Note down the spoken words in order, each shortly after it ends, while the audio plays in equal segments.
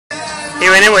Y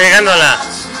venimos llegando a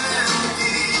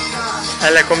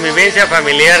la convivencia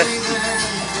familiar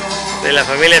de la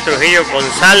familia Trujillo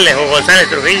González o González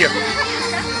Trujillo.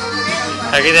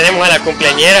 Aquí tenemos a la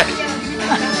cumpleañera,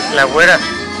 la güera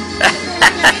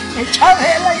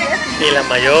y la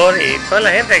mayor y toda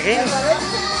la gente aquí.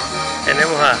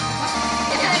 Tenemos a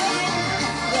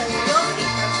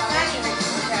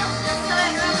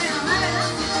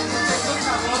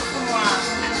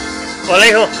hola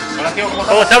hijo. Hola tío,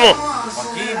 ¿Cómo estamos?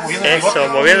 Aquí, Eso,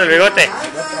 moviendo el bigote.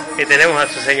 Y tenemos a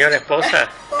su señora esposa,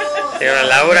 señora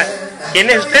Laura. ¿Quién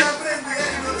es usted?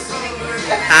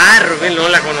 Ah, Rubén, no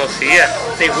la conocía.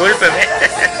 Discúlpeme.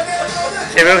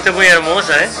 Se ve usted muy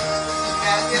hermosa, ¿eh?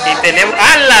 Y tenemos...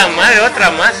 ¡Ah, la madre!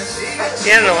 Otra más.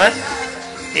 Mira nomás.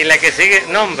 Y la que sigue...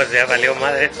 No, hombre, ya valió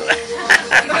madre esto.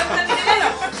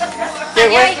 ¿Qué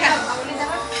güey?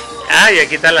 Ah, y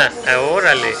aquí está la...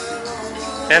 ¡Órale!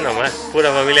 Ya nomás.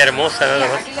 Pura familia hermosa, nada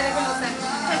más.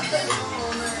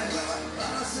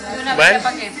 Bueno,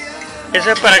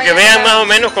 eso es para que vean más o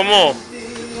menos cómo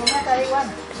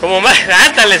más,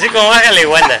 ándale, sí, como baja la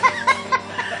iguana.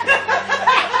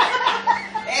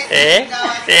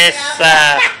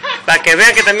 Esa, para que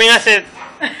vean que también hace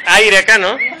aire acá,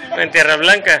 ¿no? En Tierra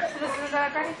Blanca.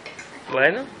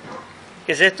 Bueno,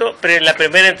 ¿qué es esto? La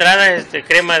primera entrada es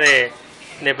crema de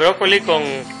brócoli con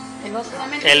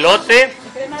elote.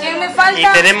 Y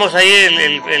tenemos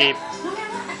ahí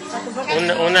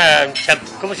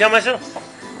 ¿cómo se llama eso?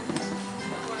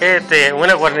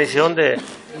 Una guarnición de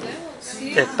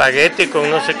espagueti con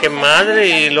no sé qué madre,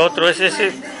 y el otro es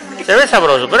ese. Se ve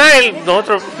sabroso, pero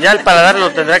nosotros ya el paladar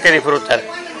lo tendrá que disfrutar.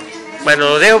 Bueno,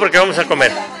 lo dejo porque vamos a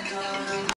comer.